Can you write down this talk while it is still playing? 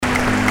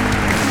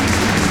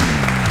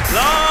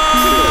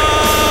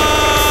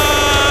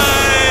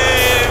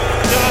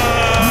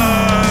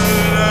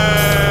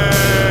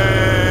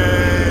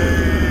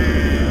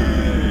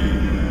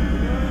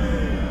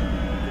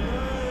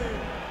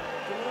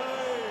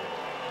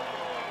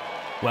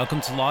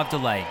Welcome to Live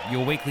Delay,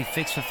 your weekly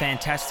fix for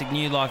fantastic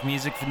new live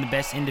music from the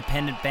best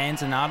independent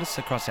bands and artists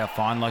across our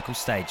fine local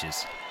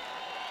stages.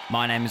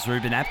 My name is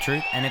Ruben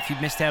Aptroot, and if you've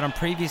missed out on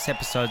previous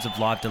episodes of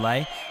Live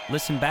Delay,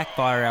 listen back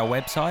via our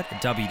website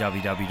at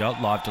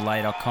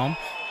www.livedelay.com,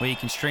 where you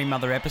can stream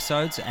other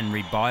episodes and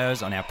read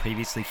bios on our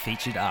previously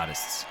featured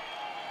artists.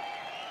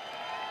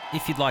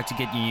 If you'd like to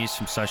get your news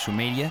from social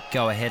media,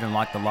 go ahead and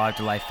like the Live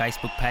Delay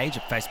Facebook page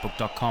at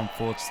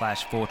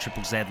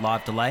facebook.com/4ZZZ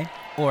Live Delay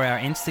or our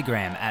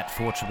Instagram at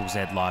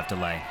 4ZZZ Live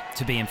Delay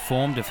to be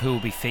informed of who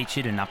will be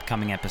featured in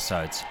upcoming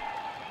episodes.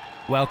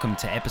 Welcome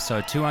to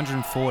episode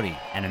 240,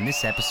 and in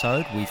this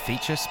episode we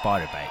feature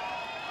Spiderbait.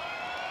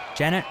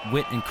 Janet,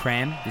 Whit and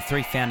Cram, the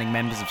three founding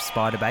members of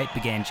Spiderbait,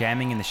 began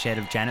jamming in the shed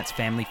of Janet's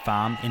family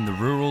farm in the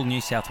rural New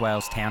South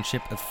Wales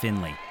township of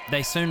Finley.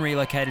 They soon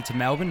relocated to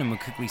Melbourne and were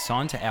quickly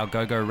signed to Our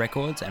Go-Go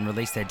Records and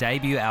released their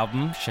debut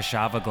album,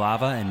 Shashava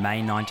Glava, in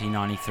May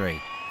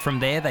 1993. From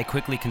there, they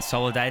quickly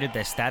consolidated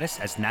their status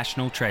as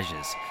national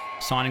treasures,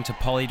 signing to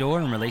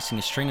Polydor and releasing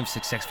a string of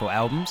successful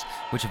albums,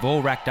 which have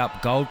all racked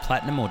up gold,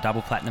 platinum or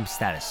double platinum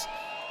status.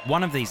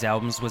 One of these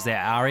albums was their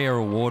ARIA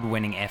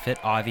award-winning effort,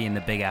 Ivy and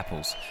the Big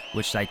Apples,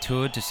 which they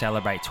toured to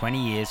celebrate 20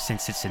 years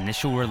since its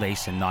initial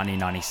release in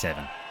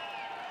 1997.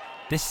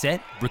 This set,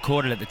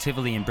 recorded at the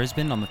Tivoli in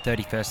Brisbane on the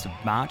 31st of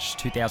March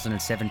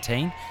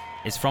 2017,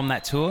 is from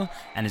that tour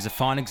and is a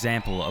fine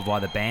example of why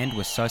the band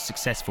was so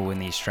successful in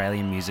the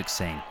Australian music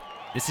scene.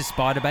 This is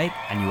Spiderbait,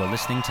 and you are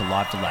listening to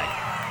Live Delay.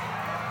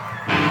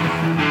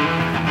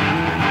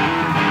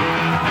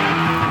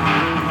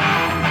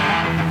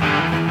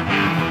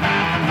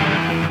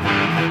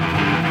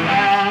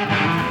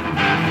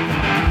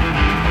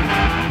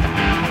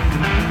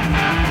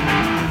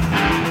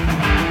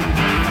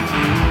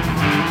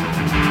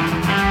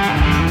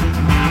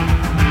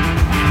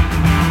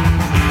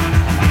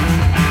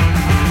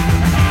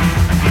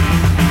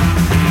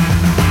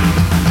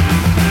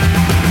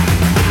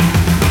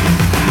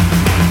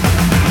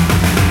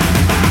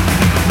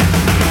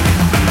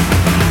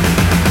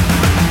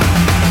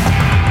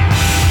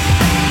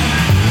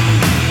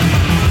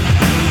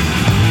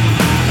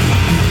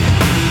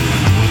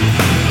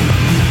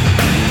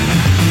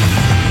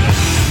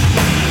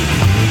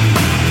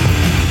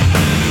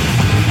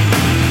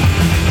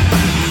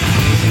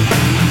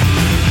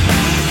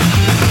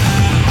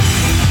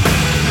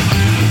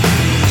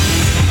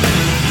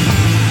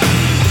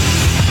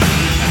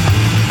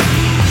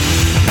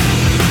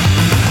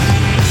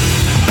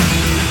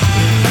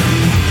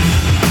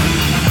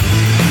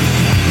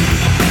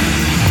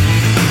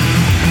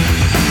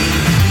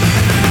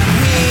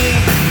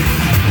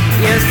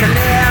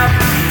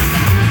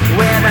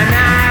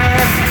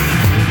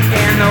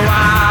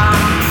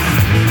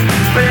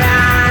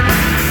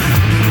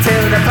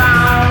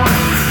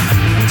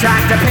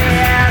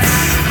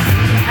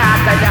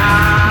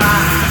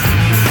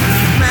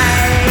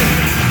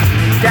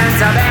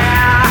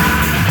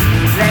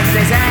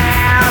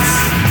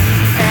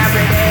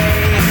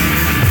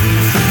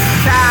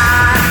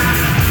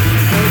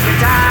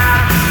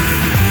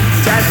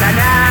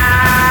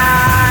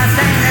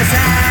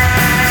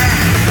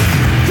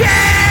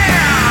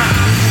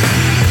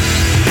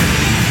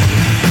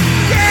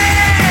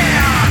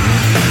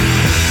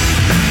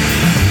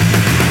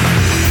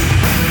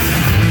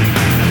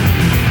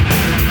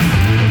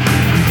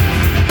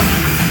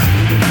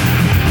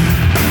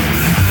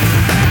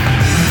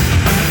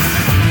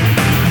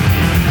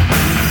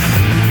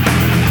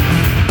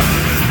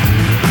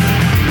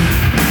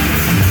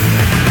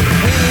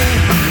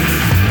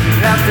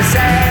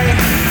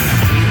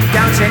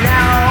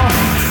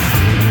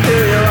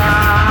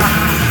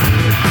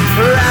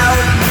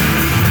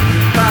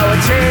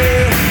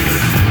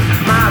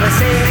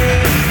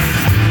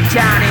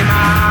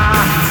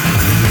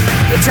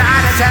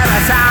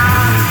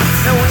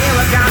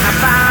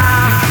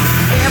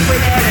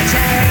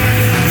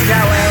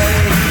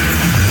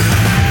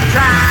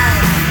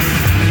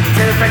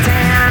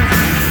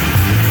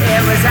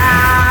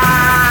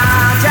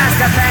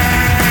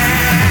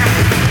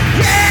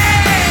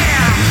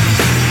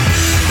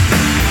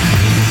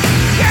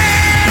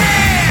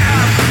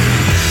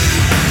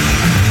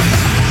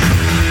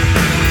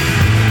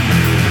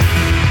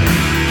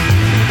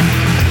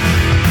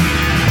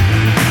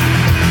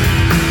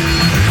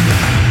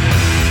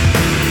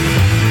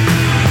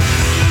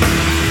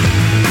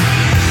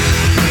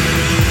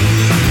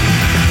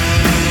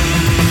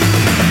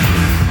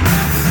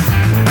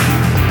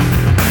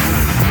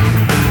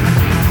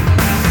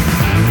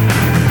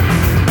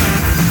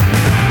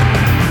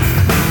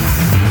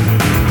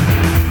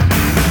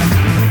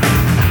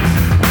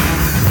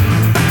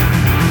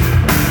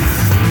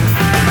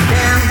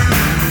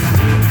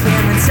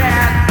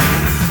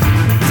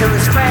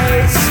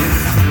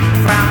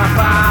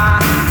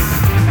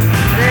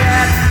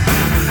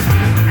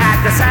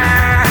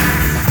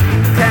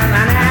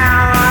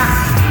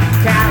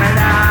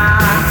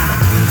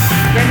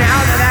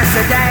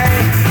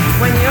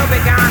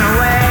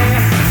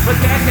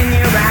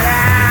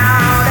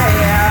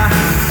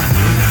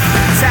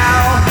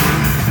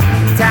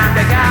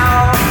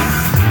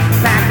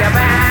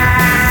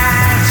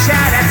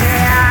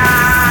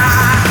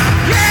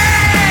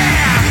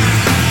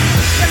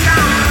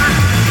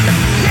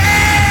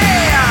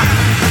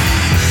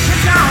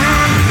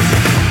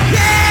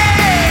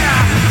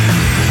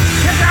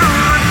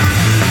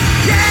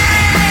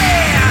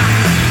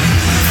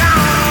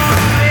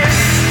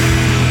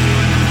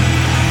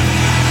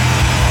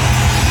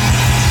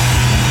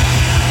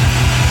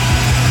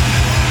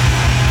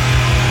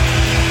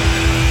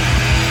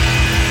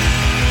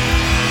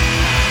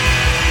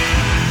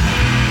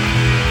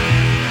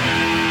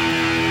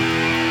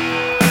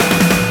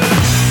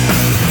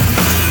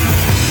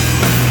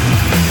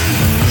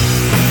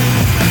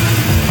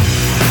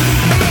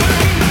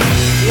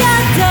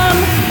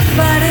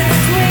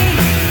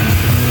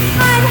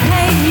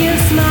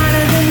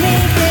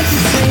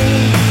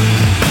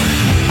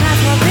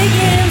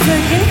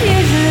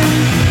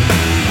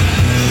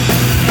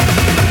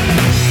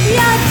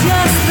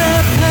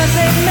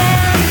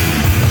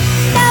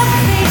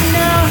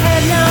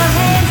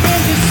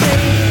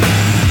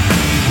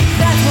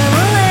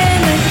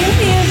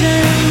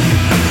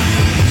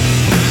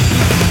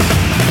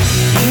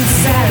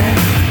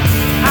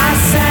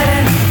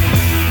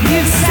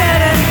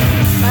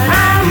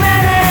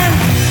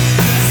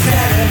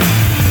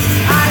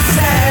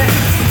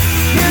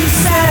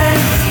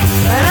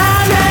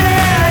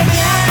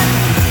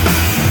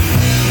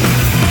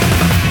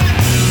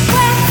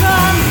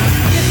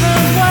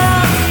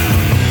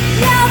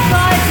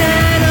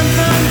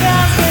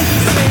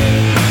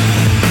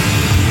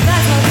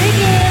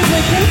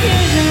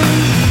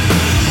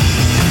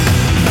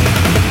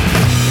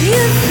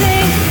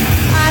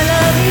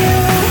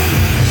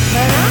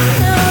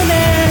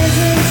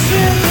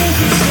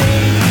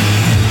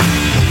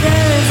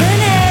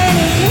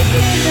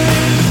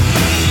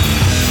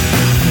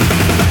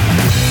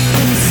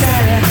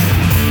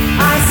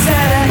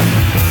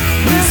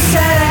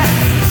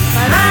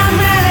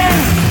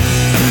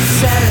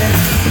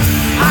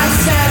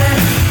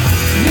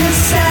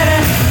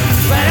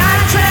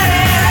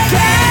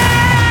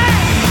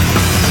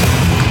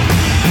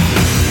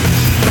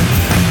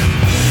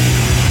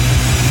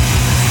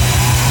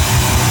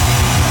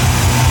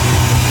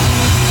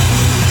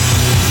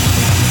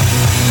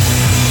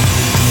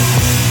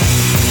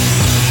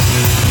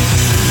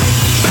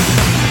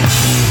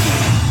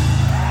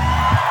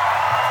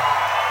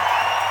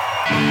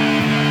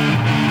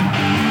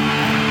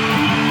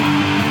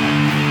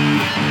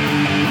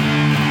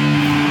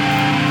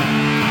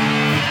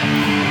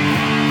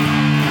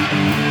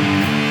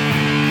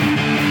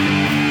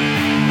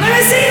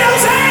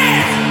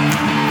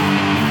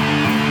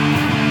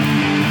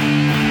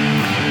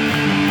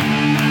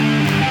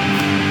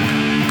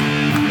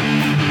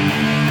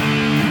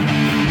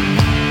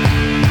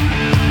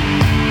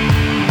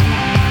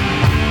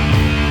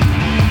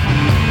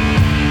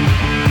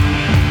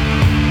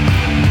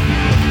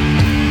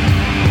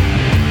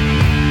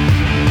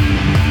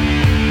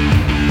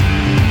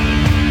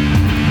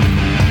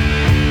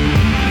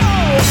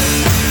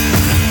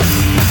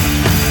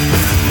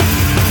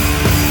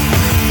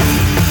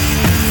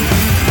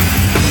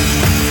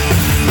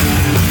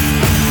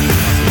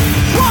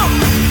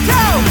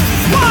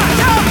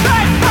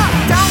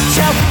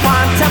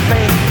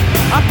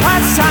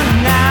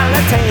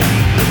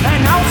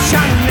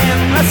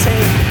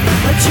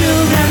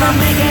 I'll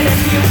make it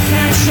if you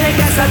can't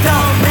shake it. So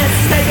don't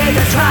mistake it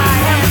to try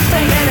and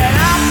think it. And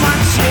I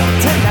want you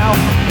to know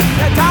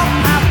you don't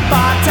have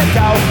far to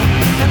go,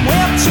 and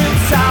we'll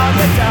choose all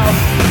you do.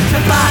 To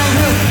find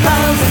who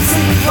flows and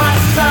see what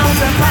flows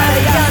and play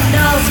your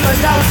nose for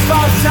those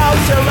photos.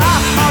 You're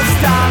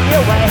almost on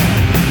your way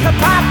to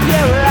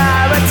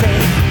popularity,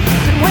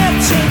 and we'll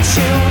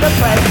teach you to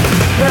play.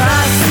 Your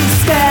eyes see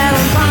scale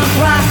and punk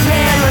rock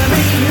hair and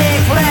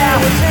remake flair.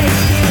 We'll take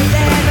you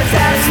there, but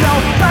there's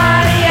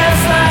nobody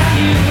else like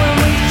you. When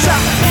we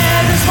jump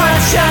in, just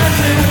watch you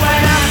do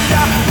it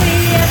after we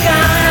are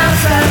gone out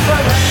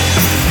separate.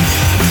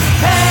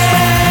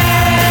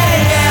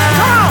 Hey, yeah,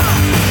 come on,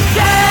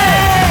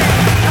 yeah.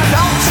 Now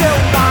don't you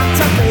want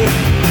to be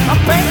a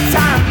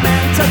big-time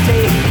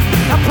entity,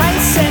 a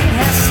place in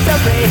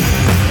history?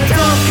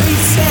 Don't be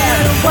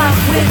scared of what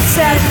we've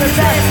said, 'cause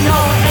there's no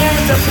end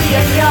to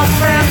being your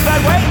friend. But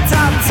wait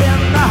until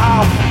the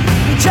hall,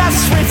 we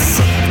just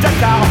received a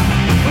call.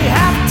 We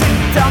have to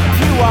dump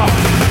you all.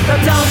 So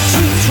don't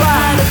you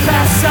try to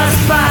pass us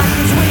by,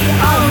 'cause we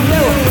all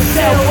knew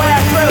that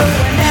we're through.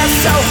 And there's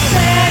so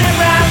many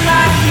around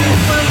like you,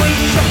 but we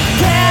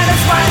can't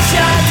just watch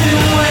you do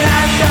it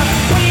after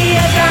we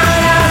are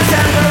gone out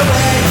and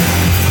away.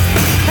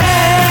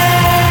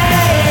 Hey,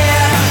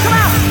 yeah, come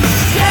on,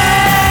 yeah.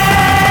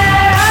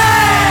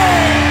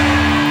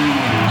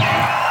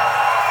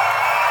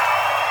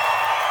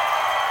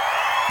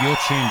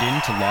 You're tuned in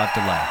to Live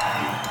Delay.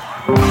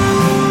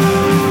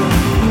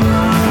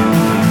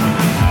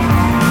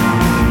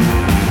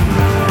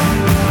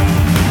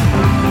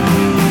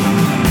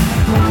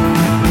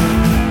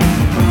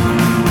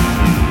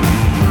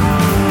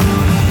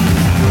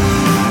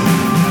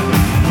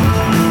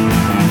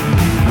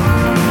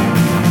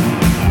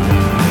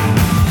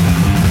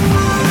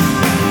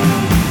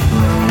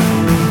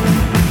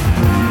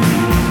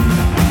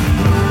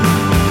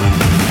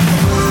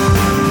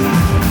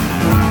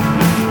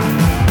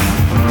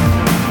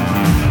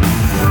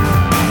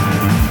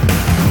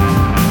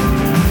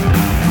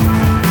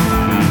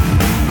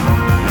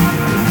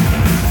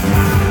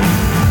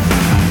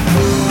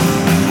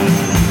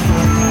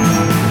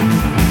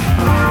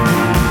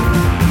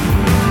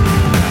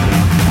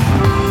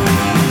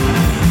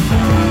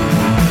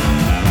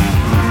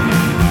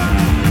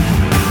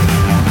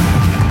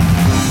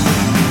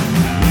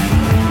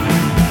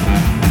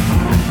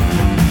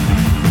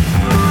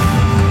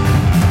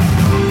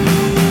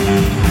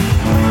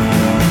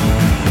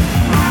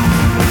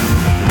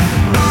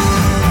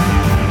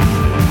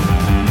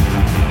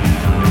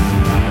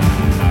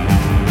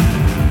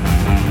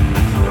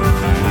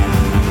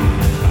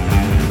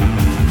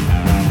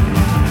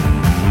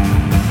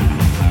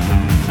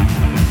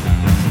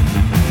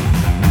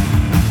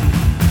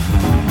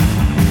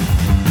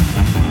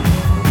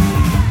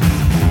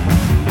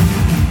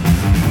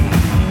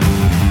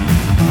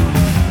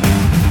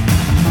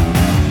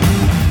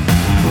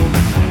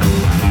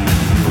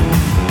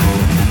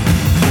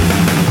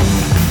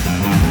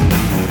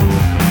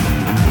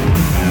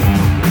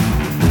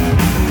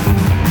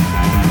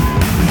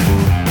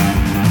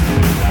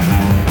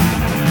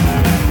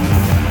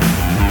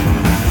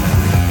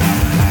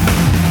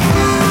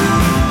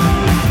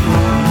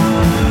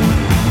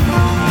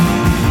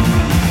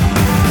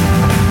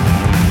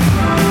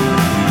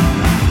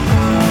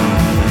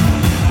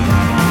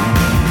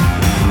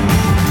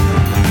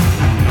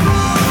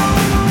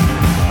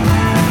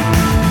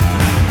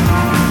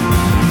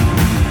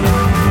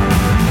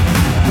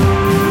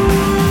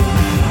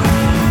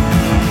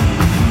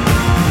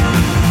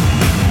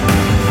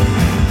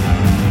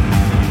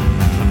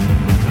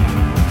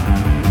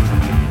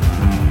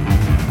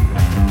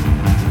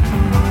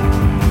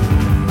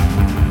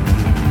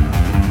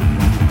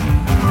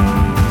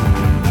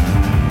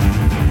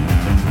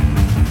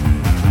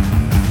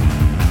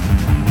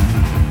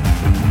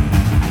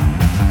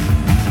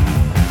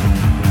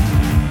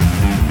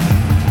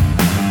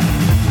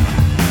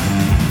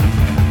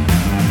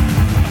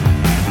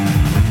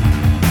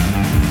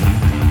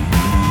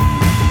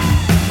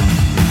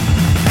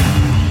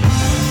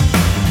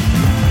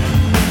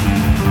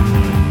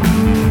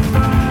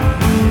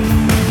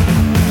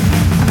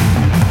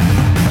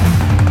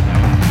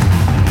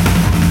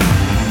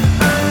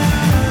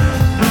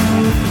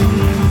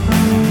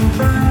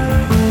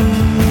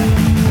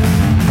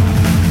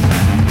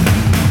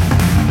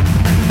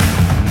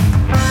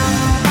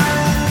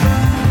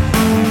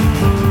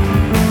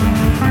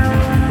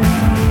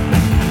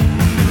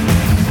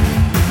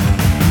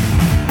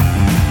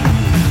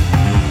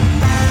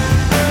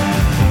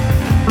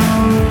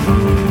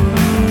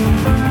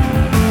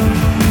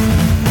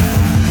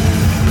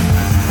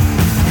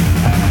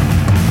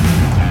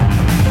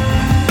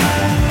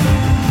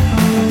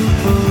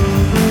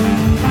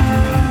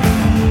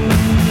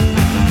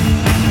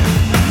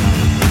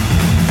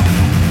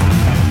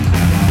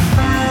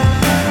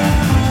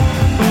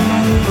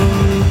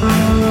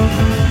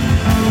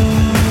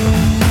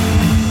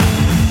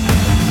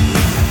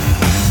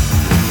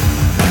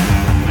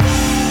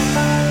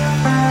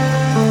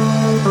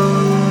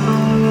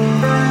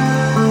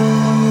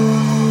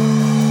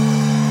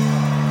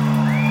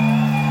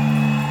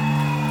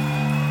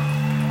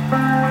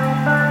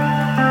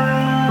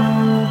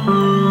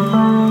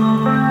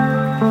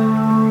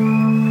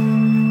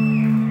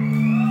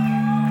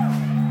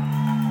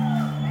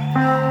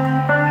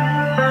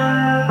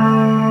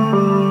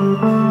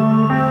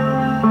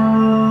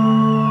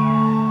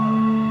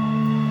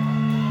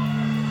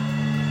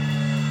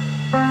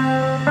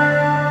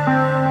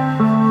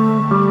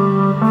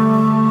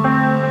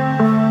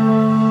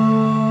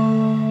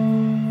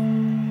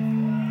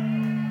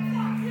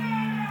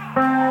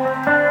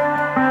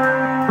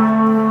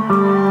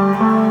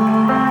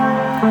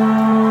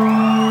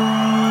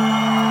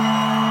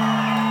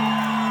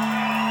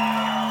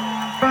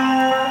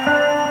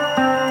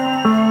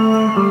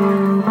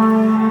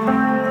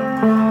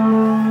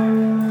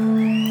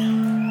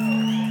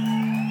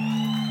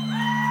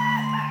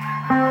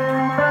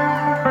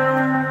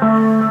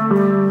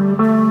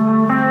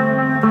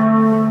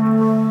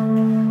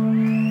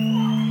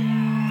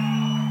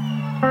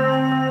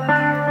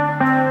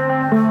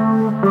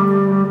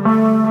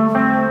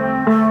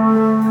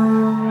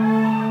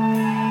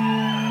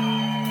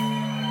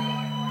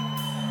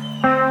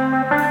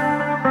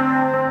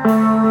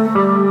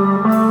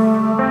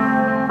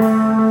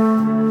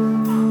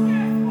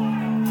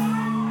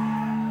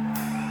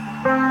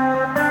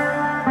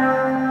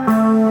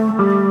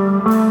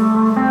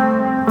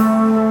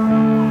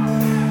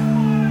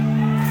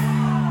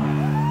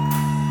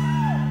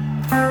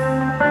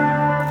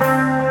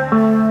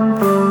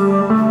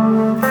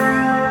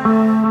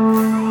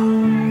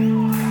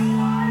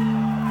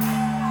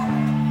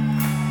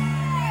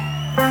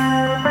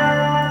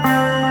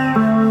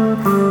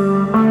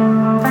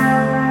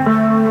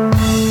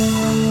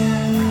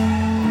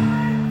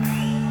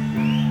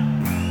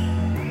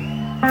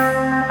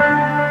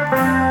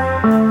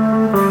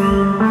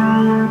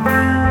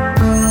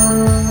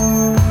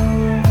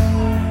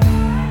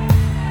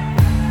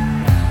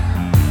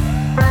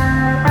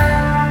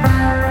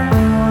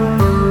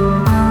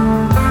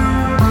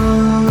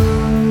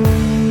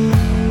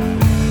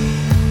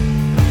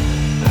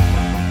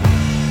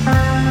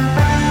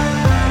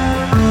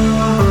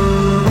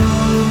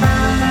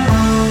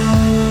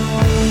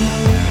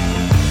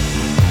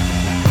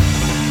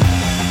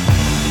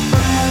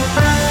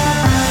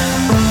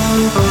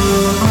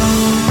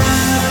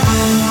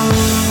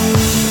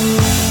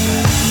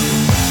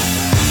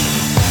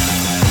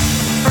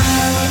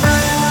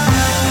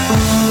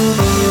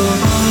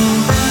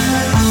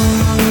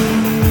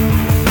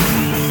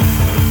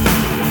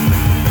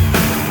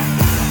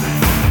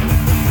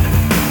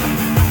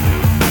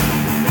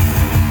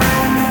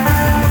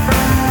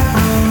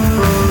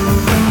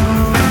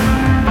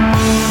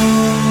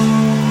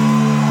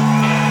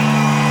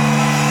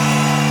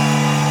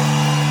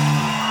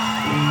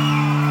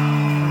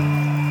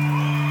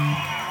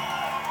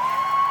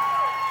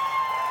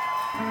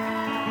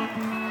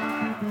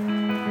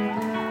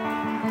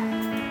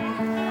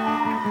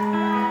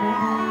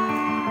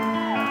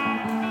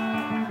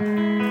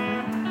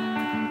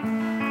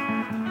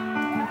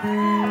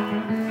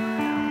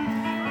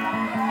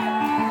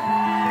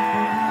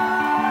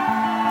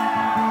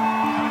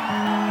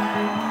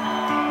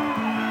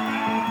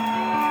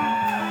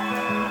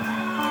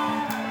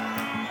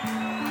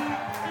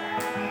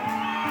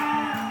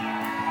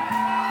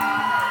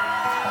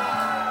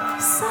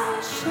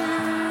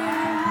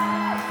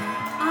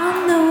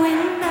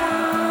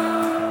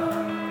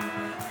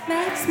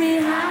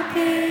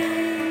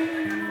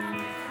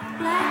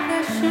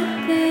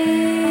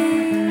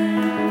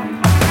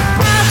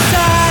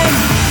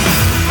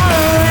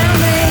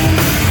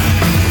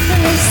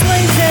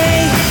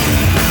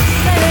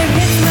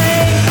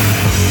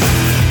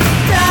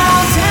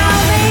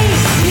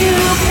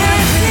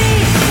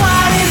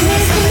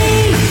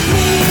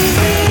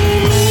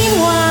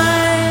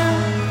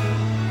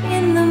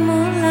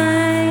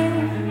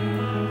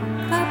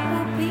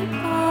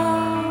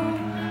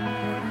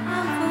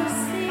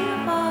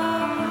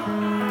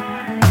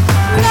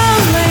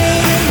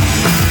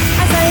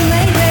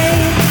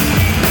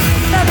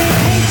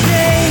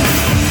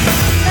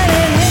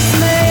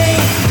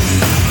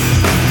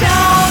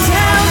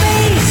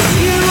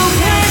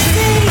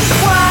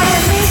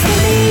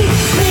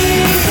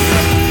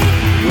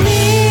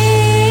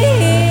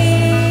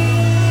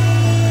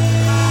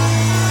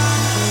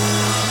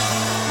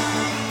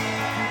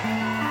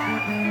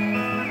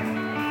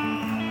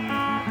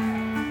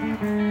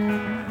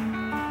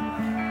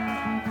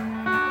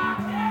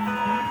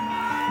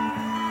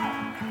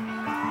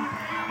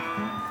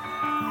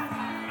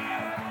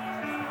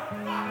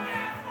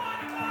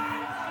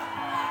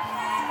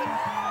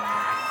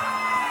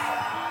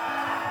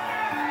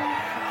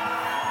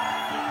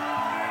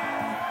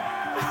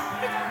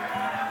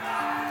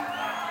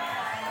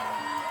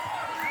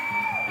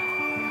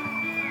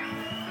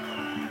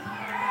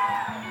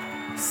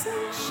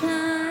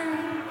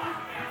 Sunshine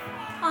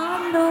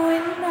on the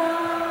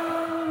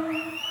window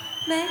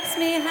makes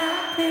me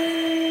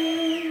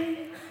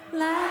happy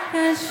like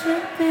I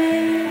should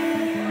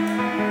be.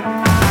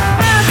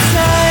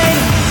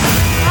 Outside,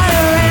 all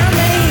around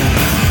me,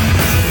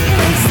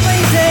 feeling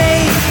sleazy,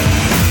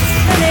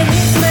 and it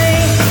hits me.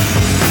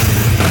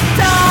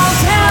 Don't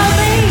tell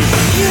me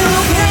you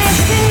can't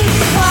see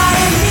what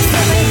it means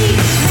to me.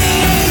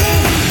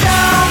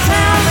 Don't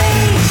tell me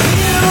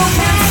you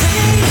can't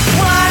see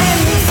what it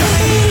means to me.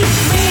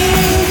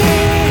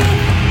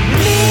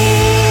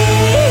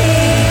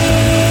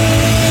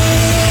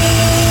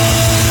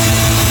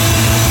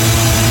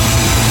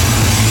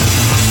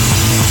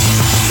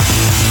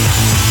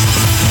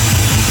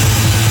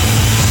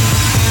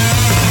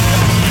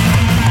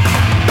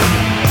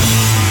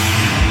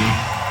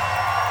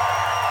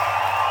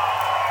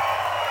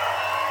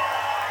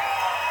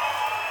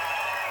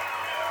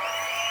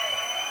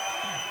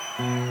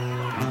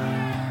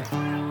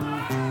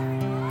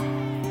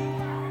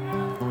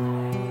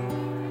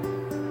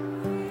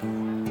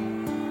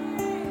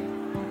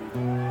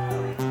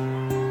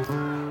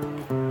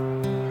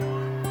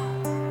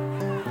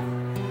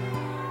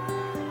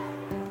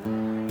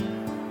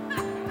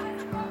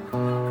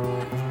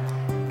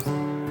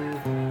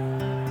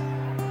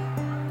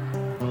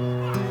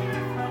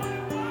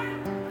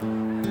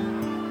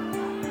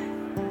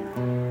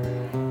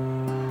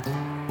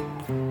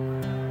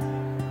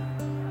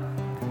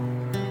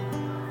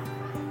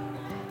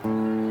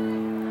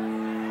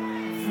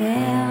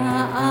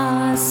 There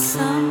are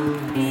some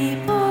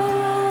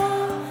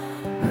people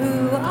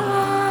who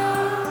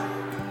are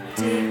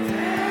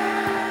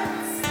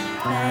dickheads.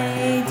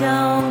 They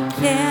don't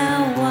care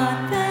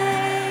what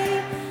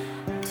they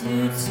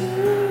do to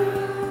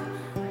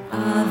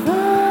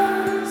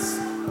others.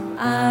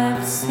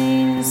 I've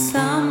seen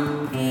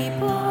some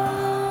people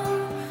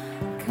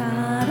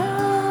cut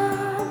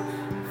up,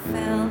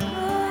 fell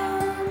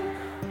up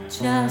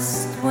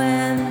just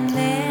when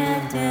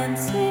they're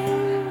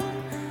dancing.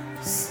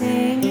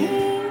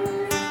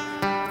 Singing,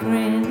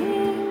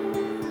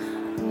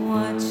 grinning,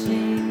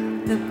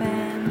 watching the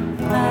band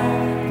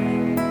play.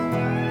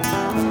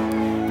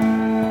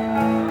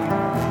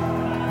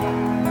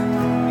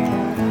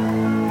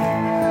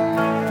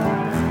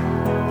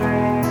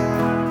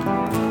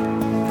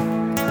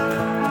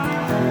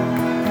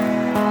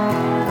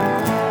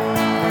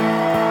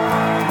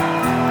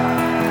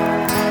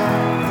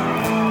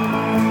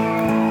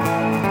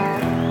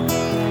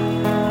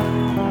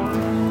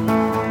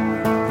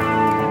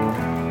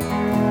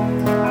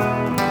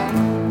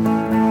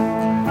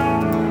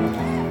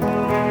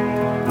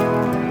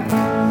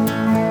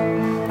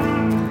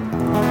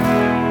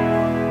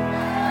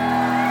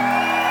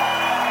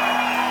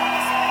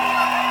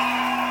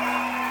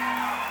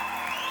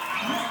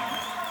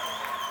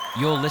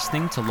 You're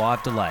listening to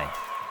Live Delay.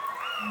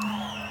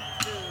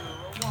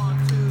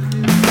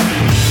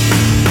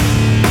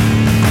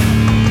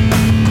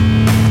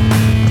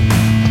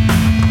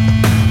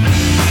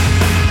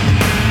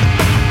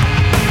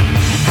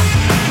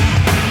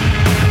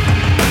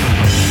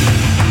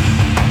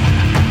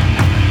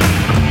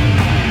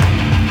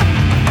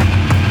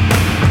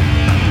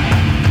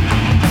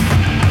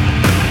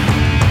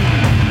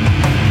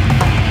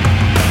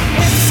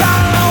 It's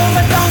all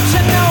over, don't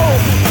you know?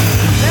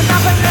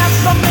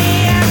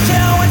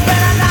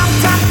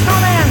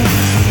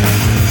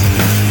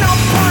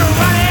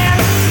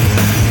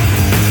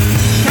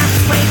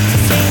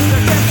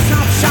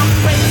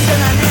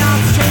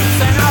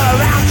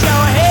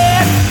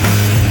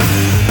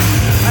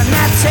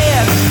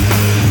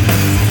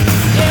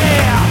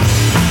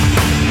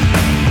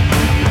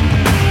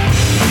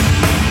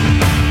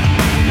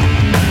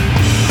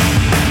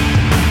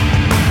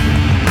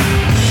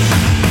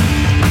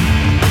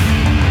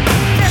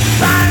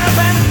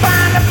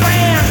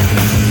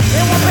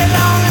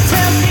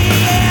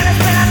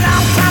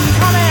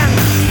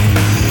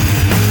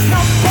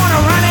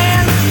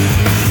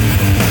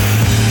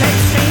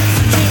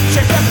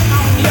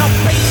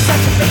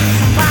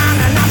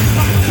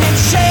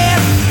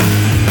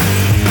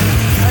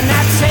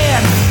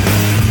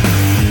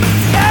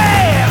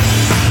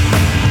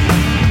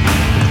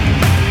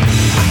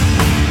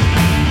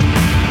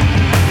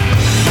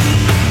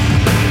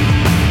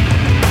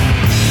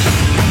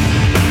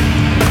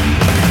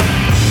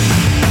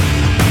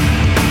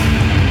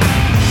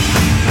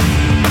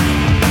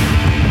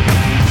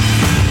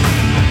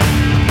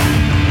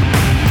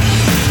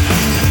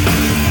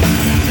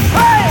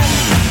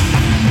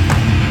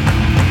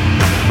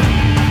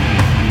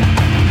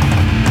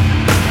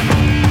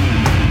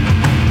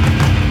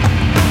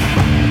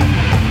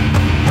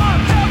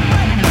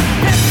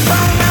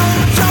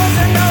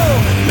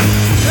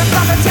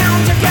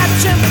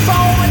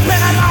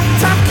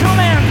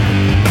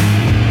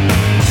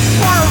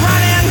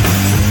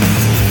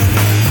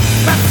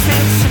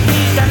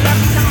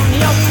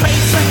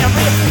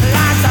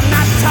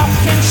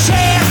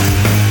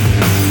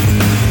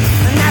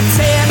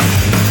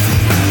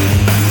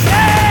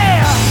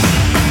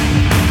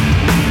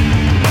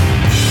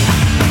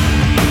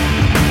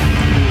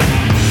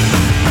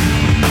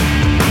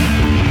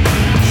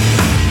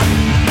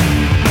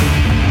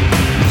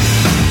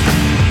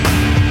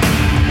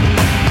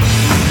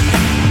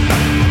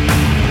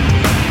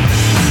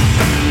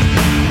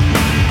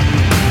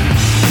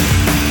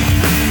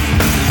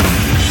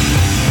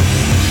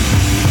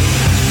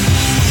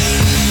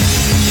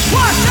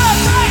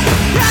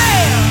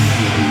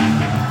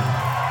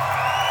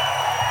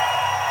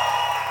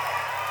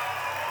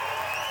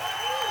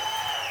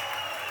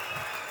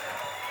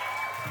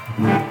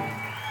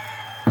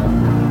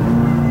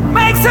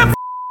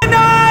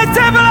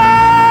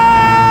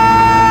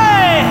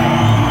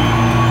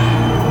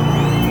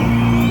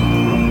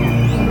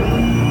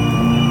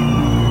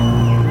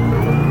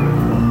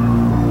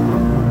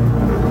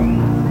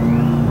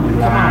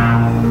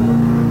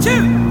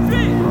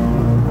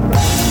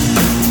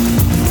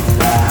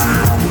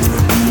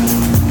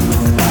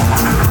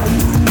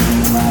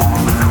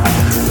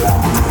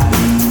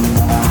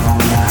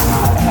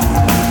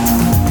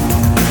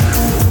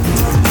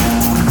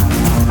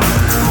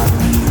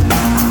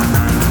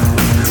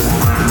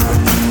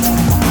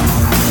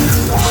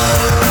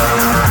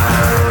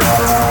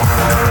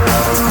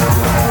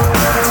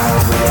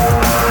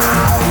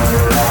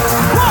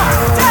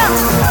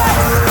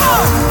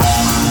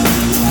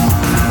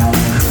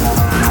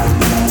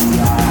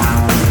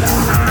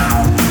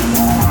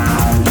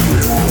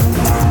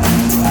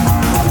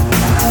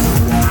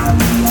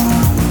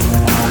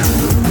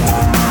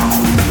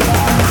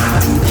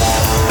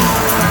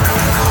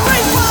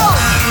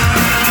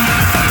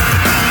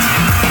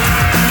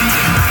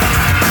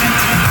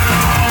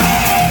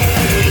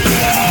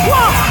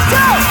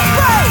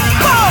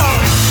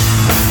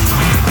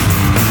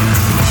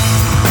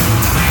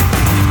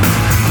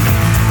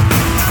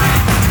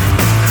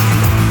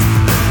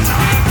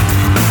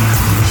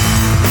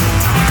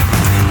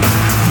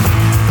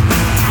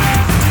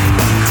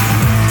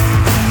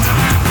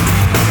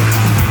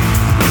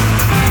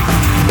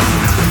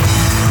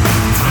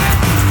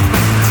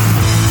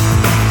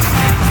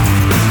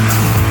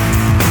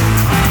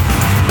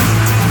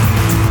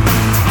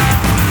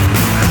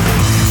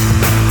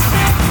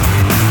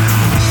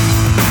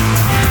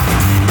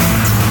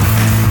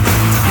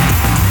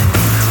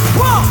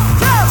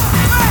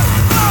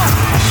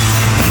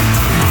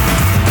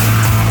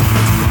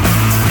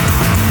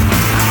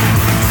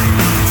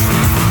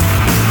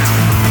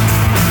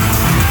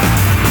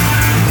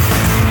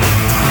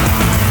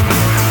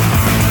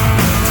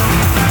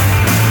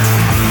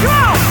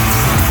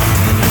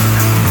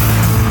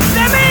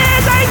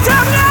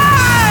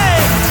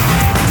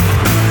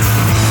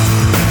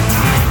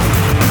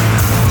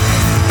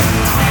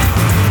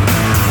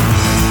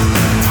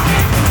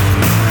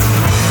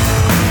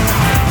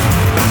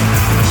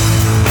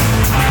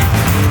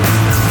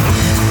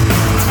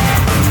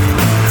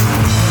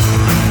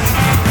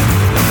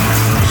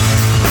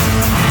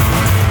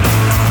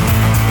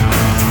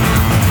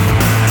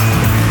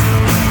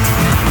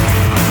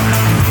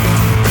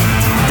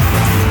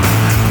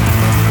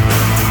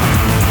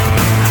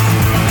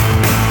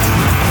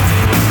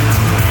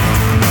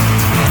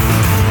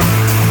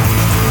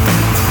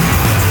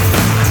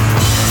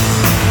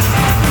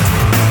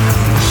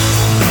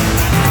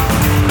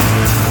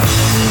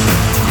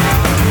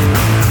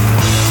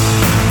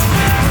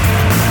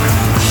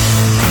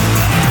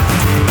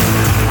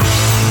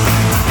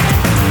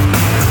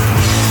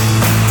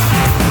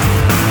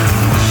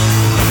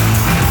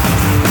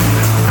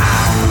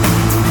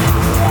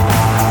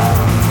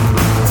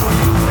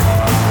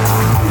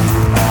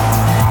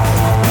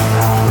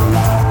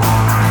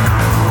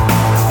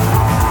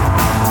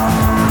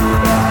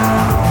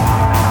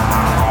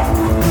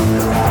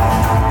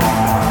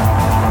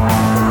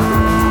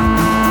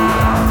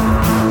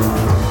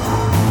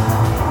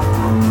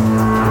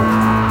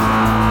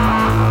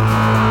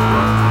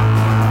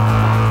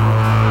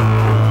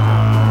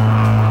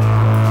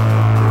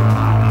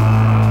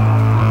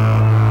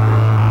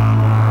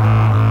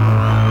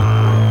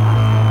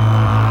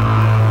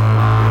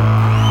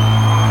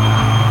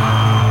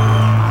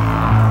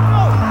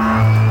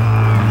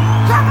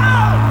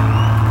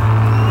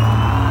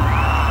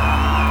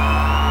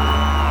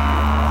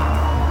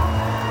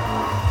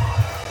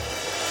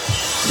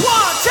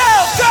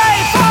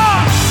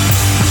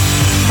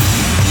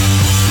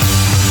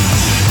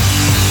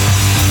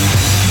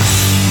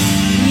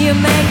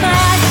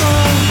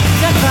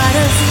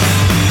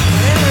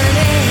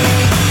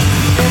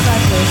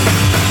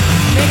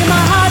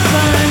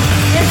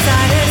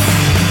 Meningitis,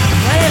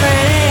 whatever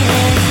it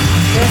is,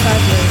 just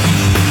like this.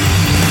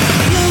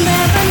 You'll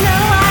never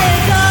know I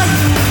adore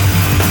you.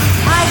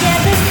 I get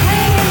this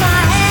pain in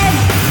my head.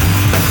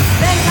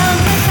 Then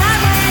comes the time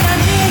when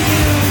I'm near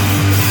you.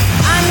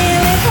 I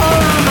nearly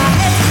fall on my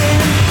head spin.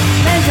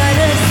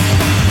 Meningitis,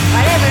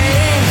 whatever it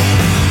is,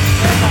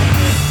 just like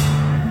this.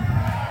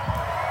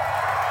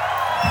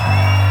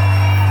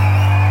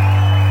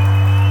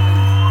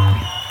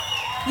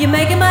 You're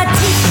making my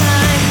teeth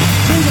shine,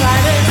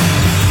 gingivitis,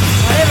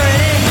 whatever it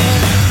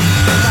is,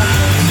 just like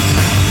this.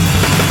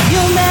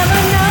 You'll never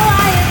know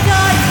I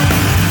adore you.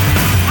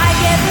 I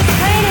get this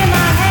pain in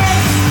my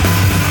head.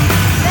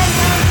 Then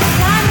comes the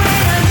time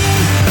when I'm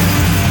near you.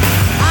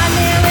 I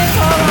nearly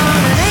fall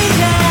on an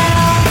angel.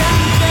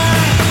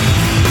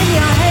 In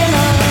your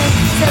halo,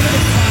 sever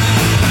the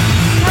sign.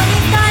 Tell me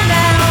sign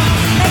now,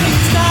 making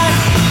me start.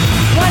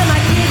 One of my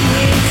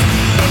kidneys,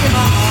 making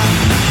my heart.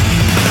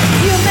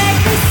 You make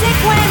me sick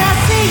when I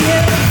see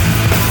you.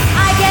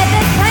 I get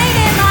this pain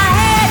in my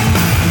head.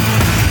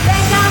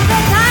 Then comes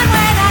the time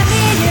when I'm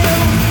near you.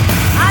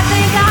 I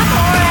think I'm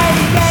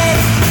already dead.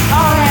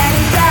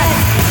 Already dead.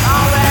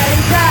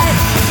 Already dead.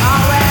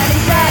 Already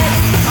dead.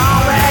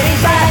 Already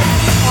dead.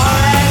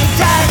 Already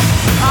dead.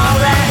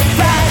 Already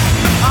dead.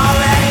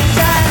 Already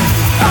dead.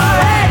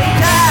 Already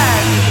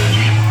dead.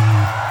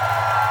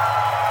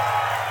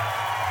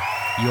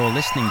 You're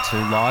listening to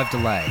Live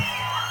Delay.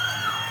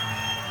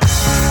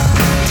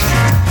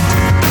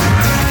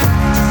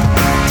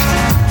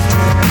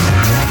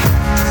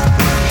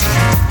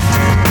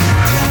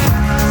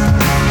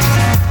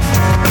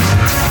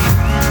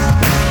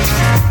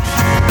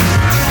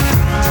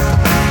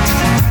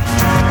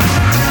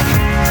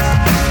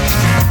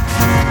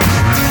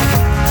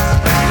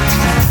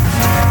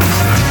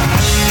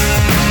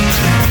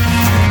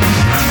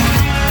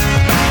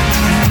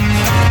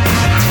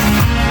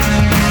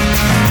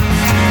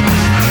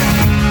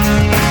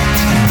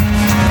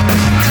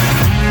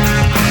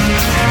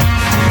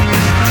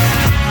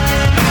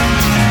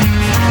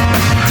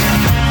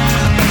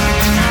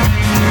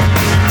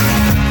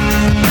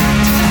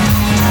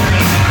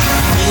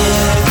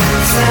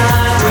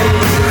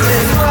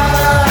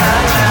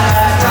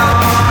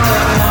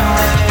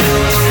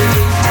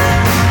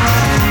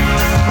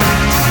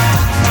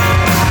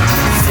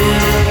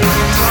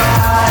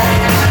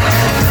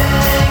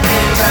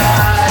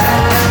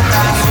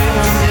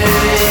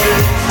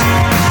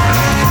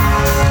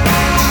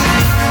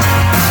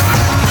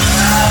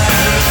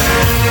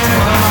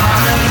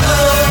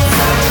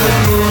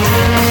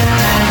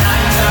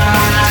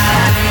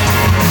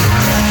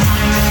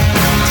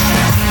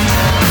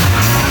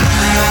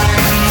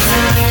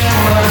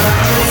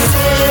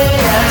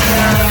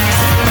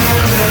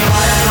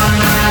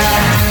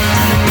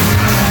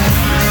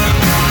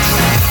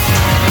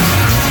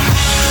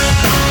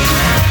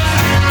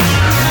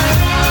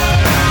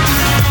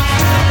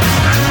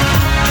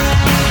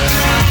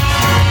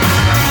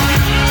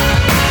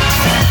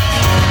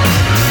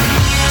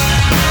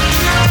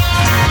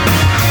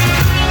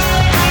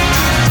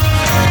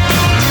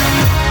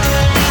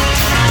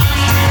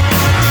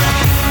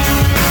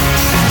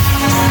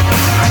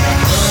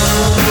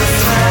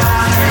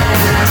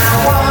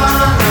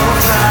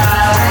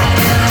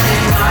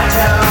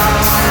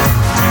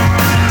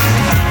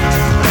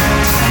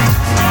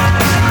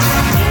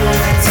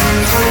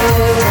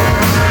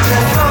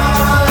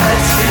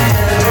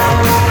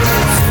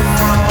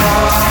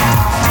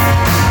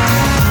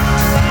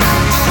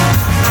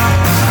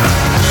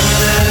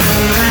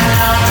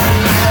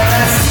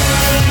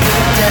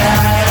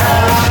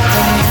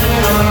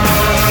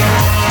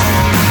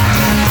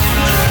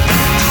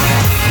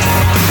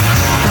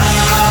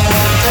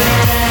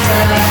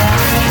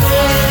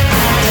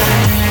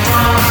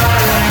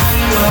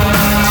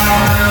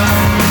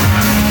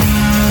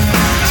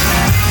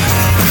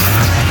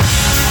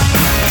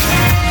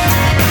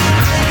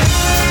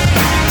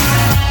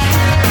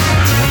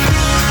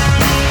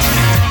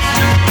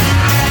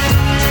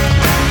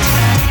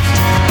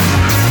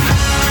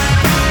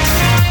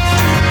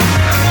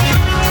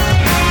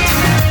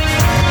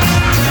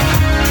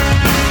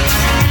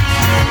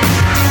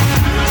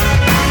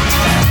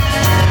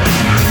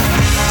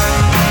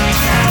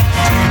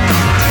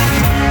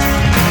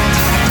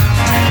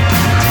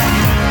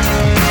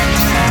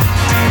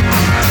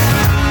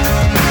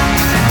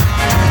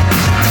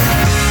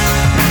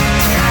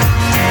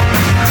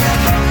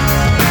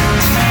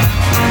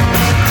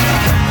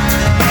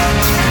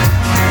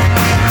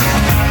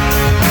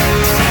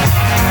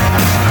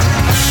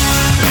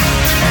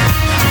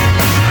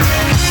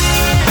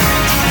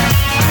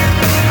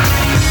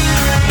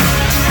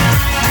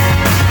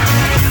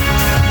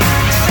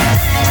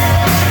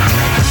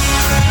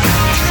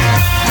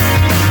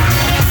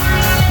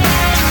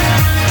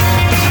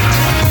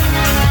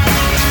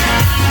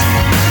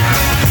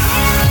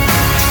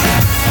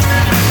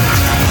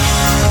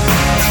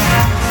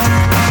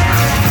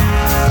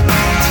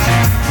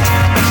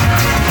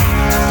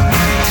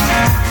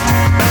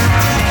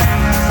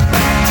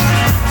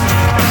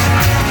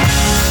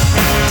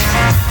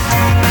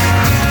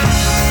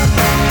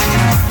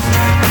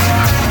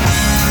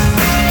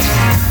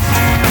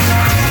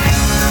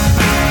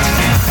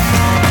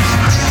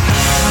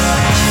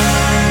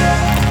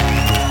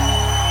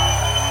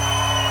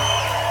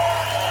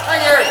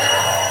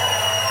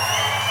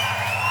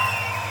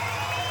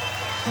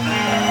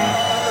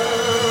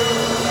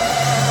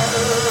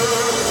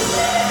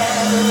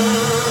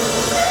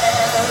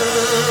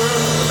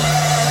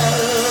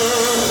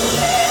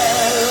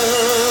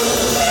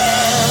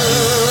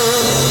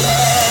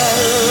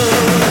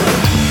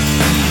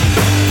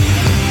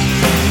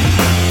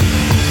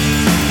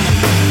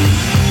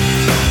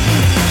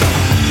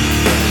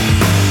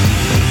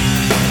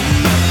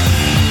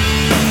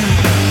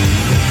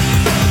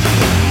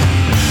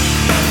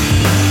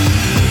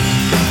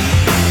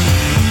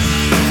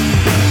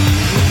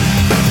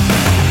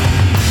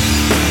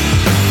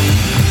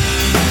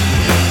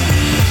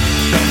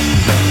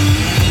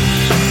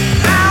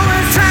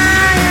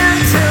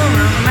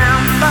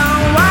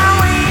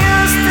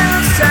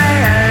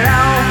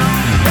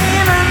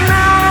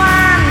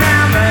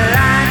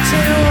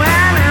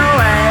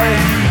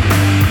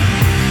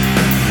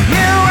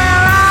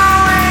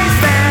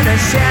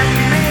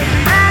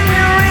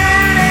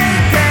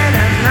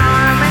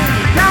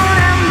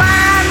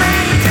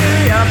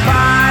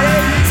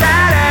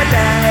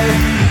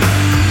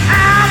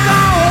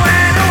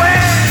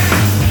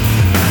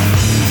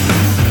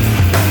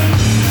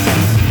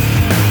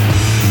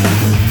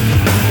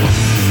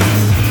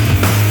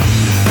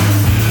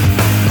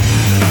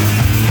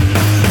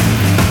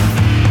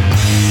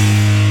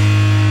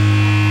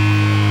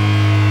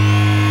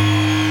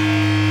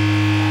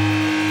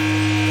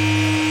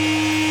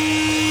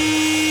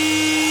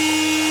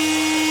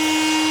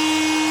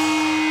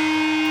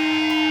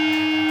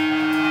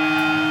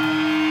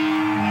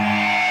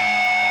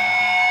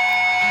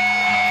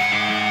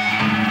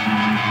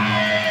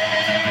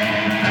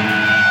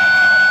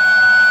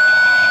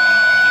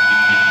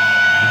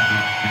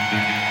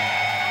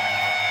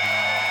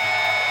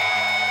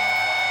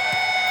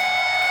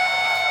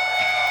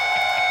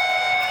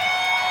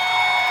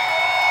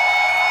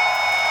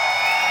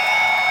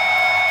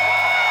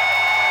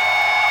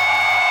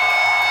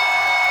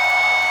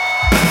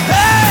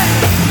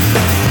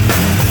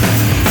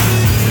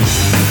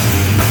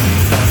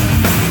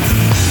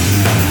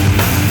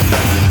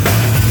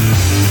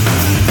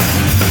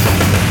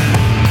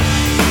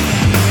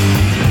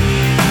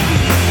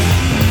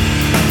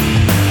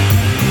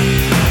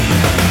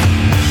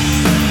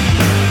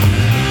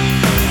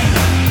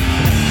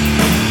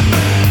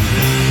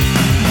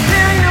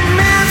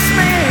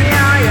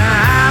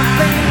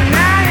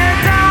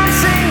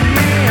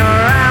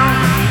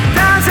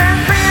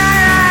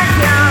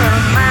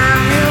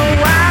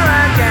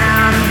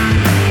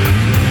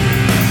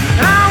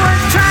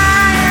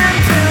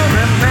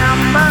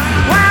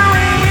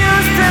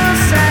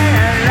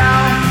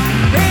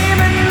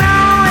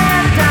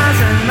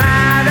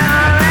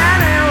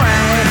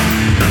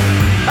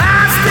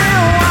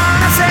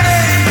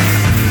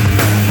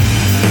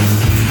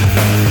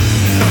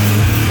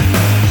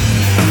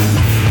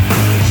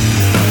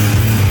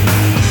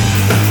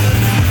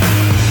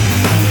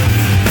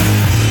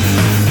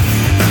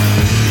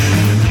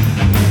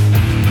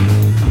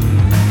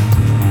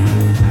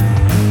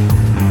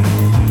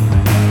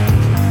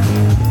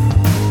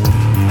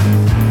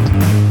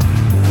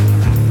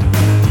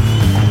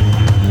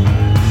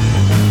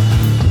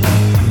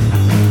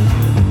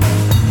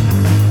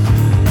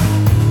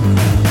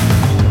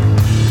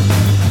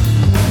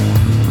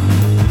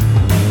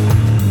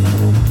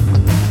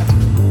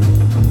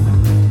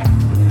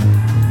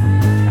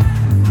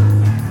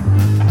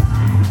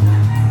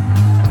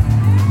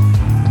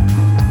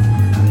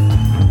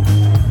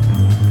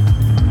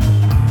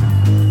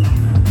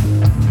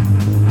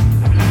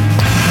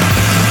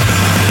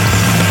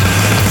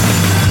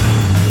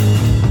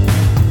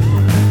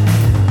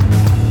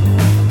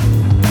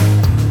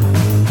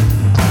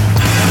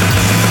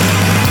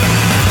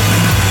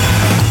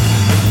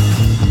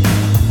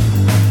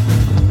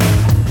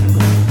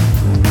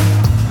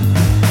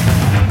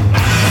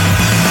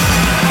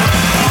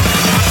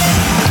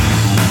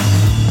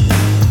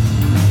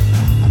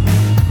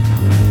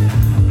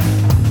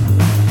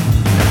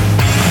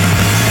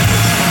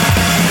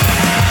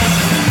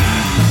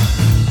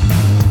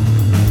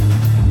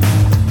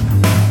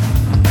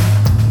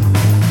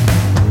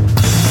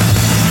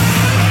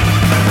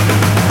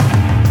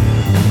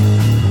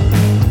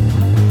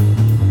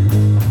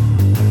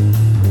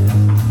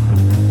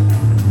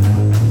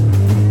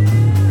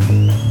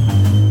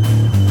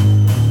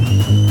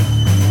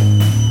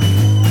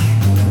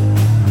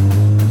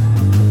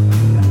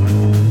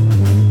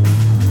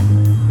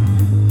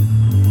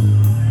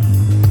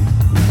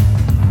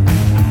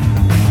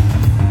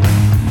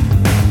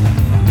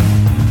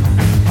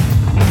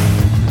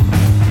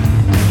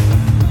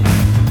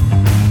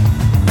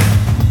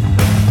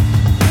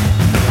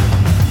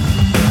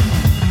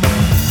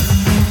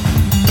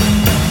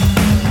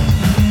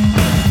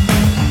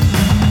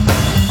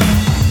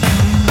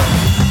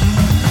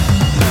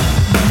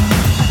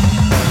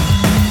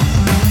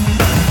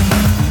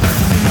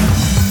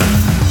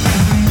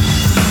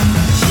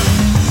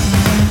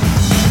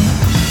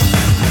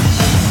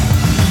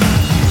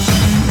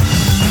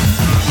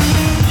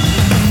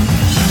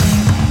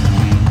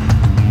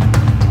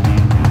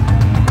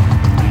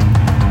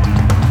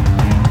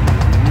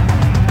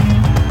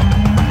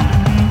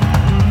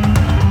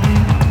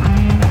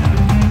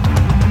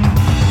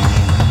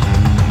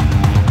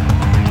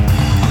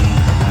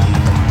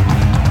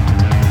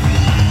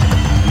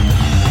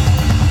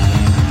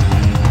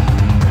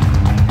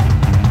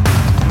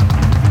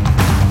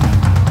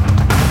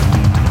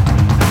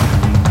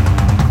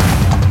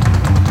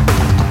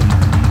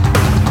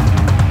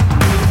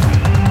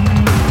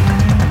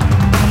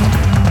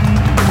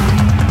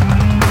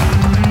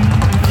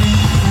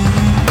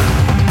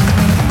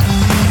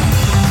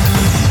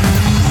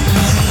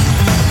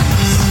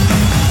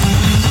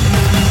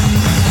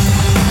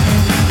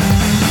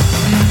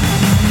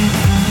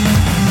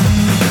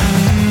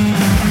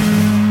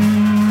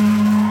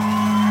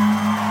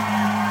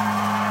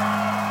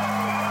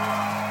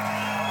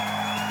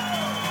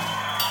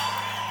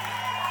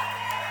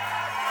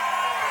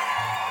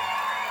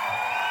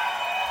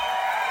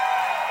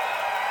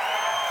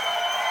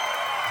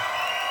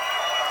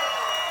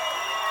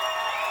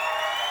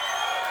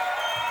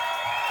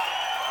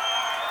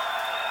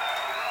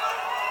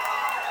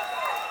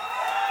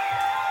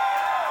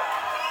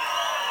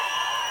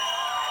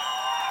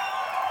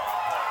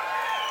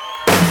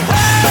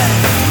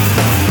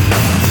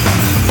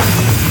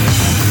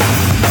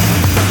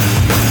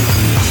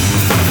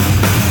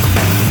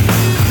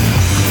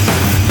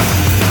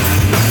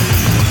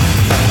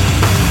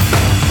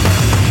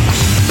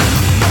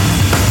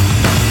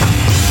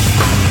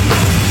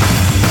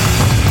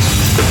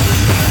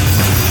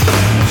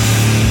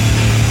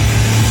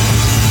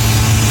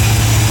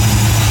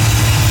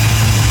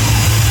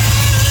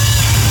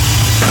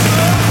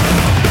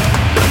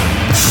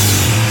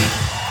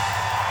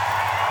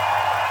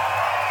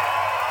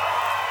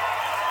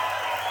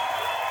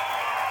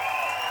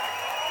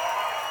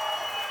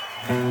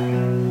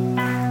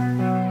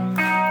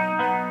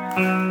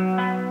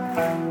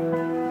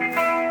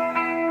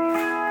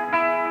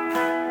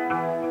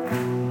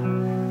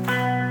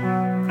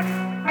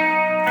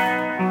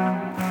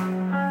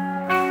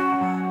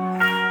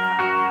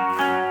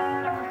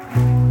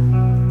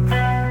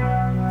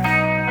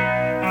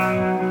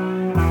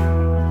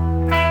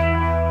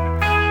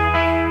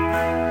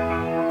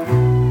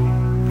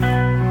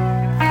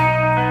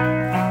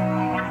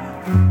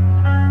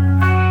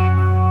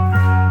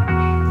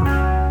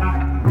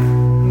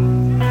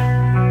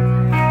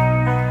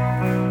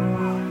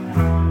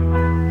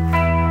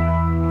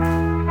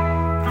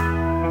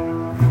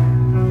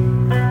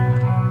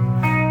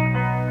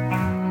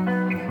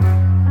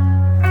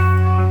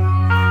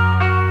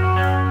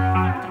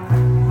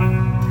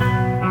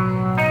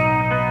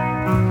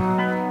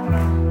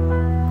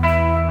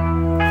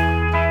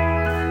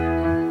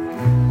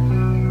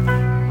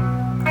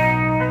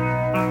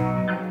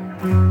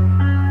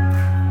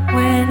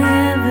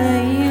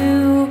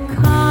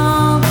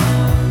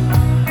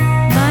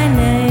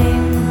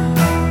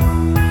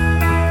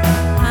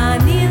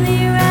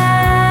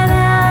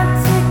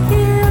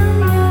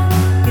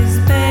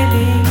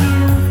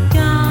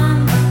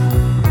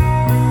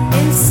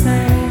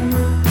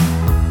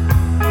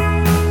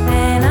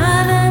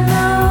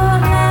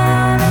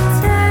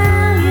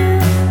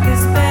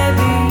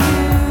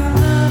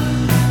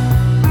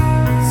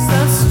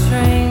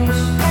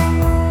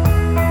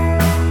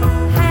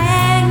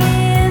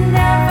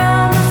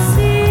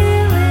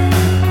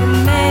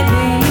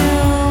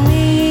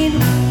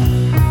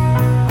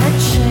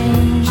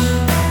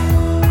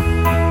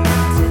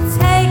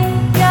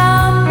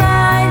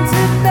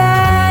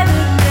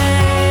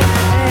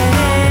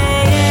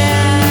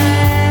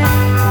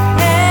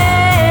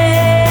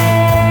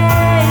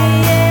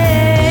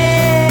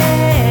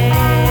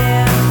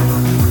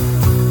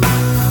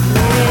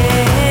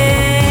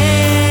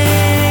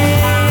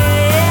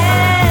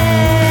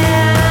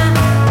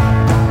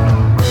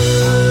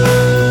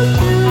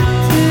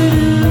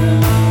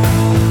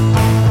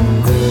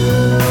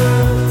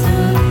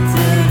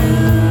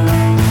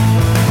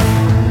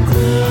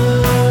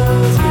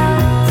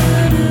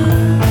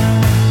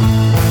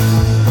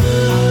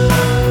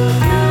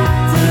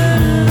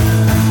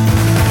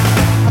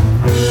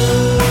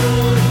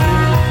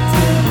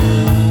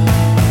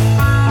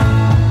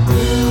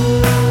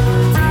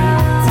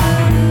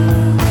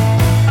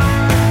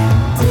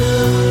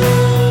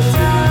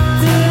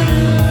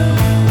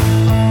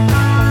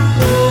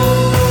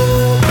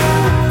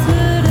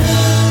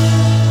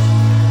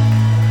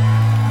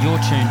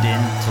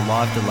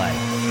 live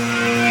delay.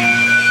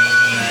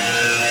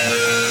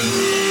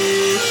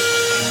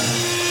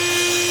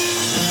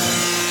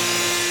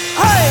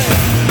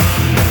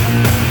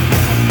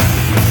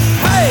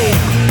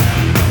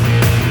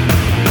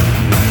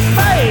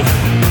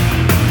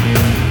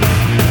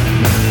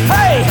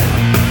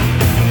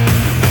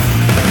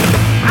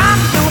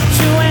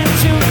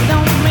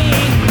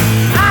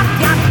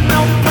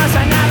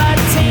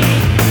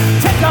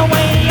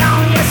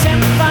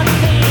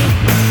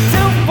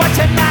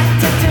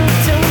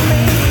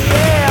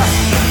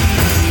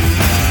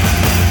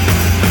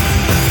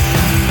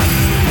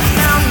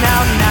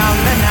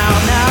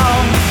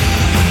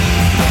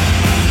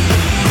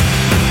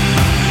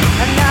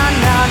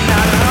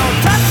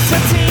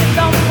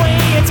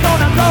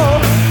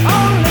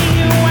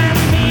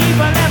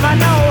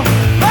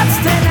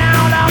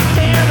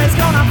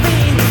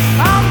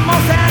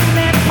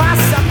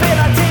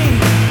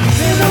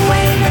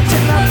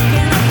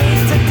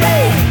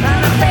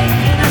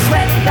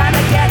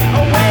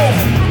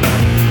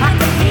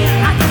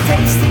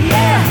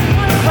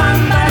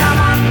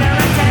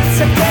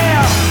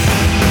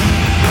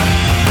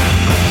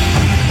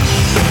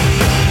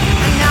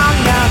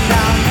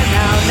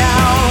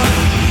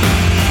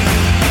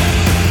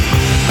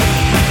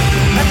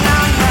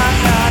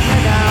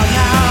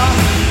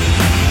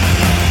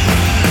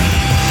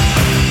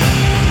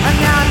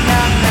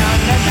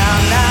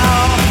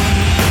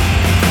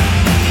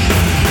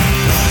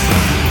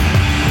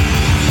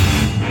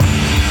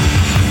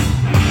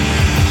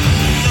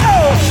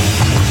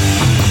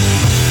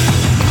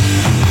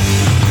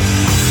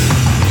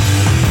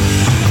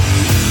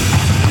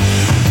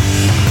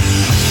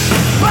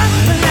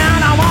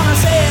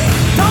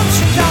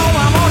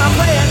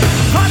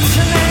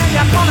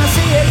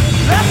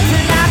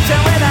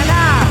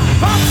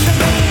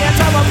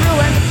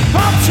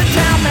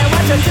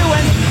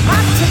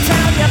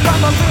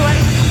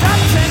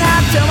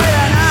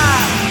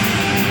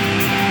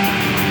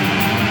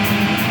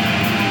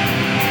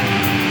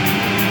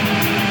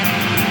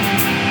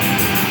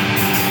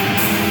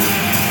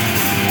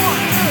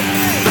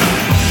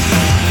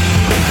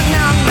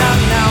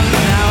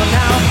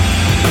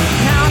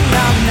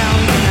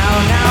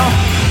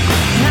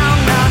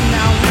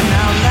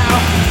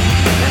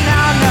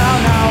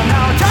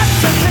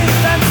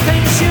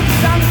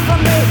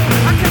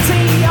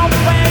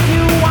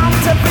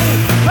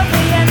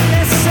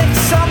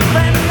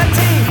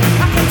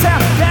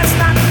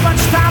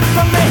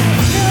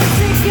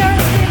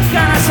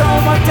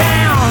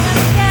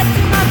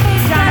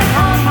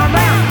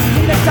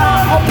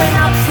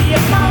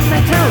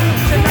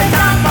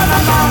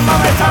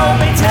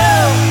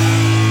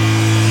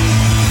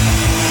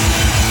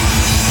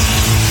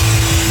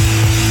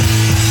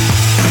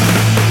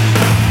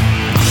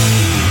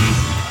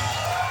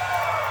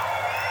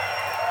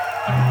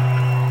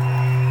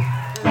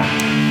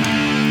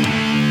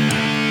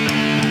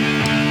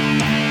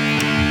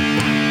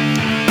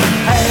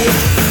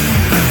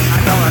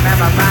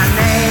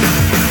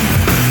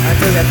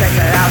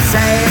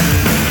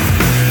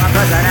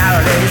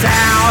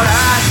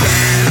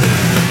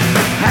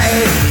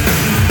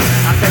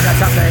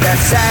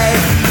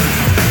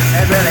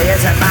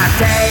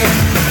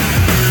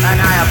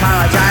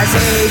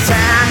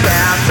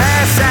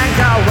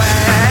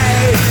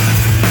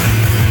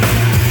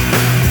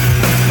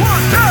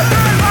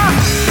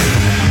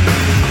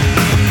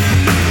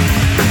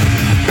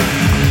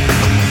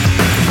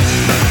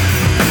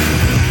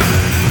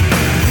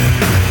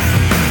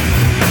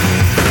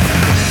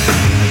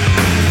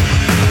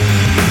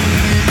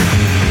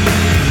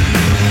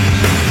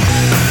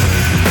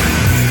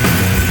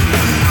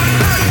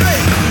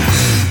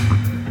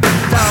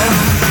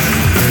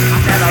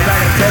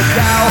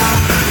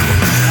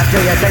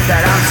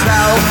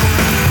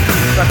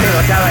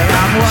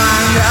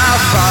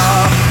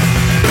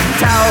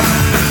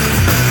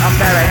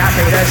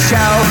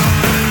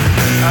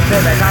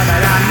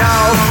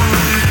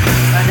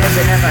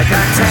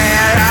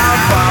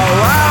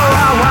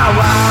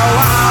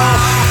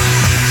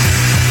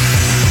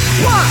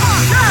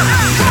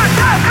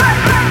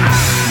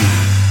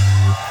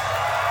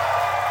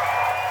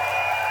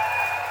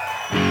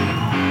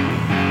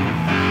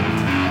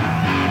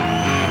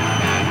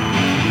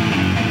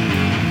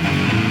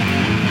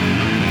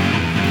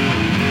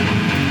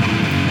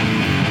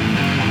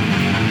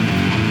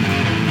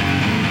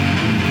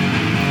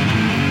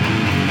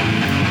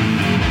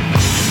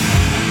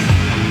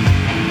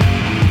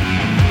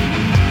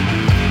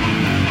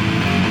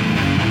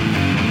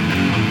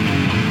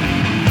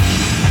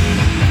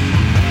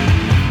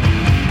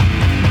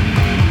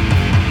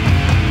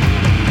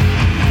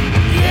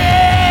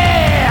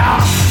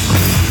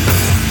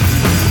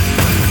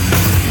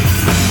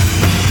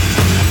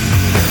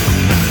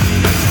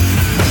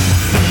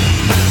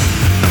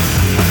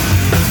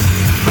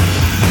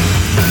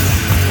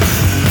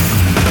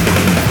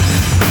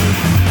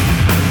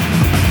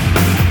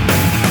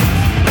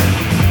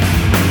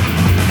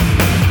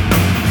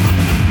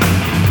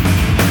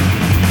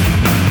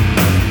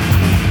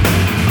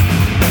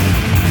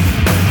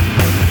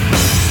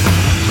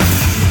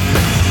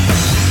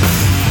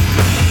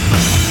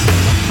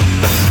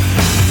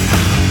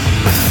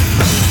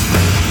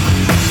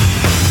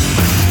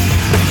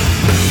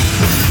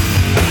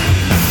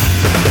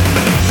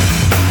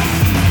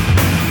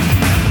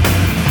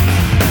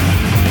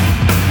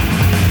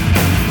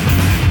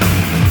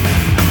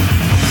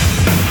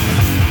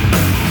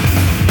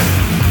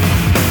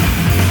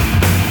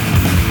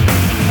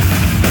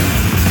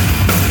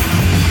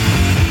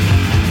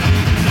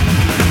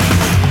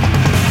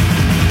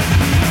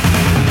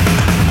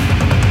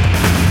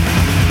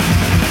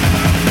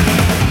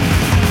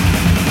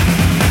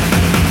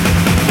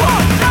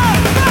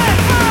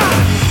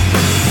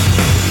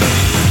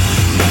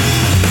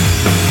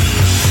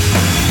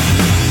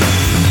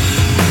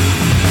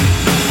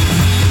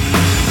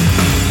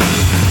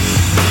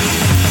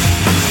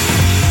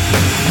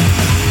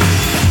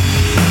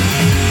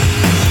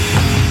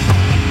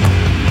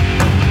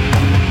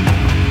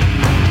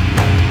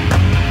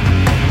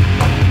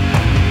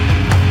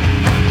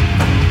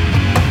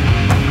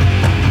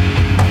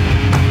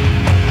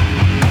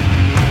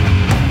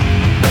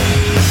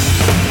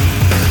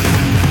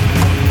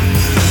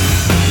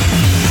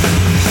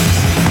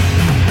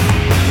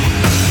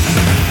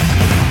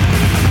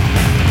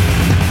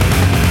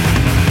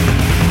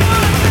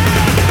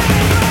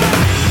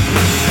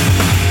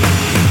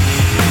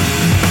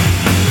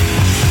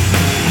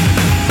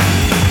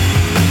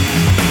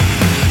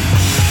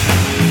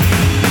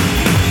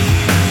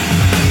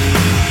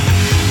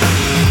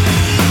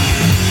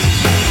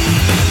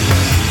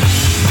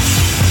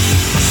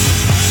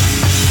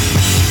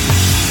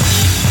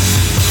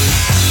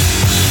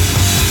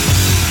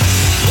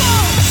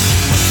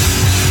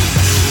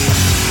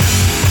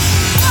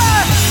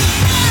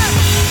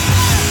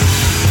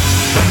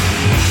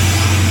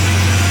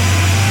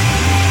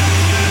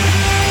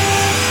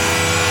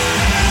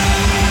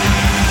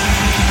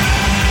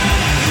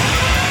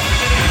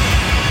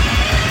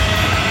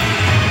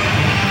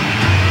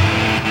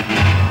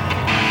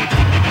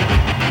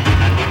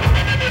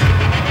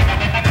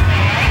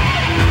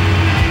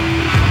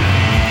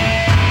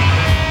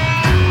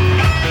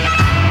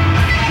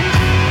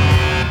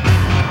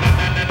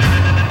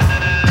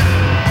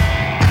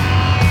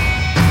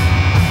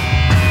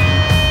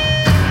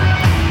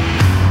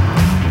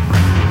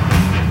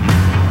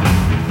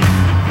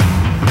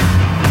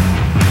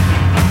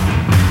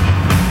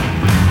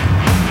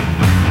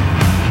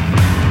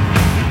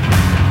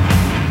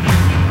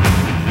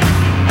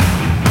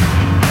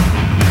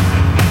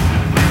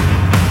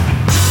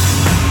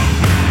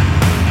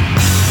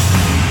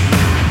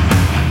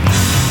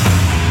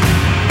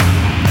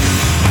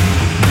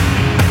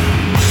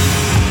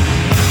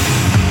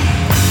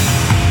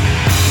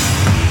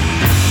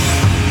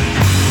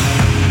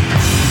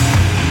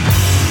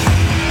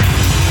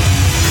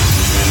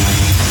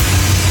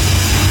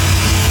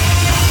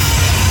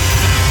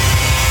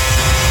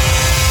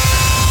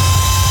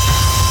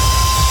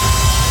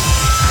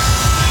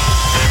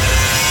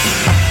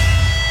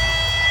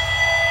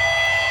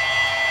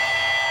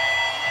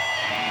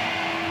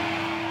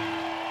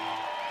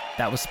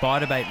 That was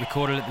Spiderbait,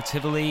 recorded at the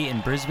Tivoli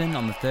in Brisbane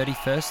on the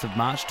 31st of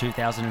March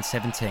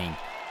 2017.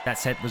 That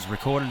set was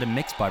recorded and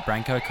mixed by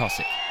Branko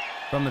Kosic.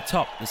 From the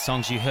top, the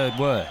songs you heard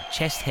were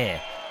Chest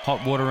Hair,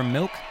 Hot Water and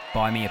Milk,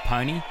 Buy Me a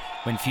Pony,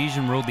 When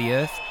Fusion Ruled the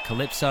Earth,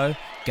 Calypso,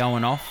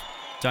 Going Off,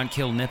 Don't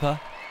Kill Nipper,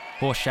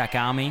 Horseshack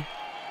Army,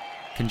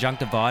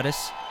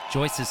 Conjunctivitis,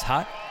 Joyce's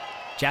Hut,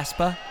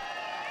 Jasper,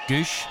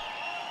 Goosh,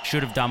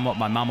 Should Have Done What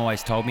My Mum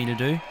Always Told Me to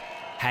Do,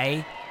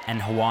 Hey,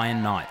 and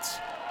Hawaiian Nights.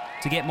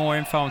 To get more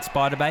info on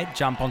Spiderbait,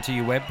 jump onto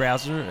your web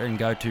browser and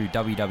go to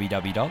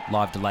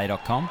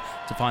www.livedelay.com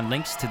to find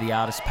links to the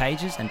artist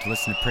pages and to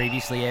listen to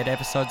previously aired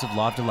episodes of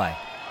Live Delay.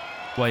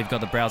 While you've got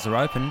the browser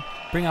open,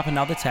 bring up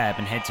another tab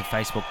and head to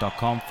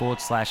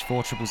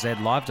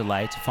facebook.com/4ZZZ Live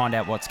Delay to find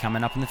out what's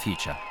coming up in the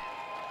future.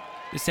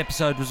 This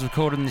episode was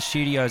recorded in the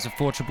studios of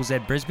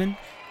 4ZZZ Brisbane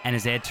and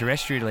is aired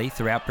terrestrially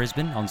throughout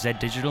Brisbane on Z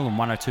Digital and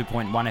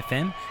 102.1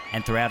 FM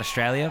and throughout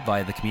Australia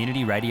via the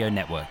Community Radio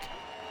Network.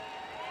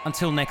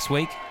 Until next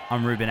week,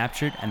 I'm Ruben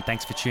Aptrid and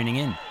thanks for tuning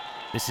in.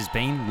 This has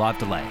been Live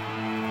Delay.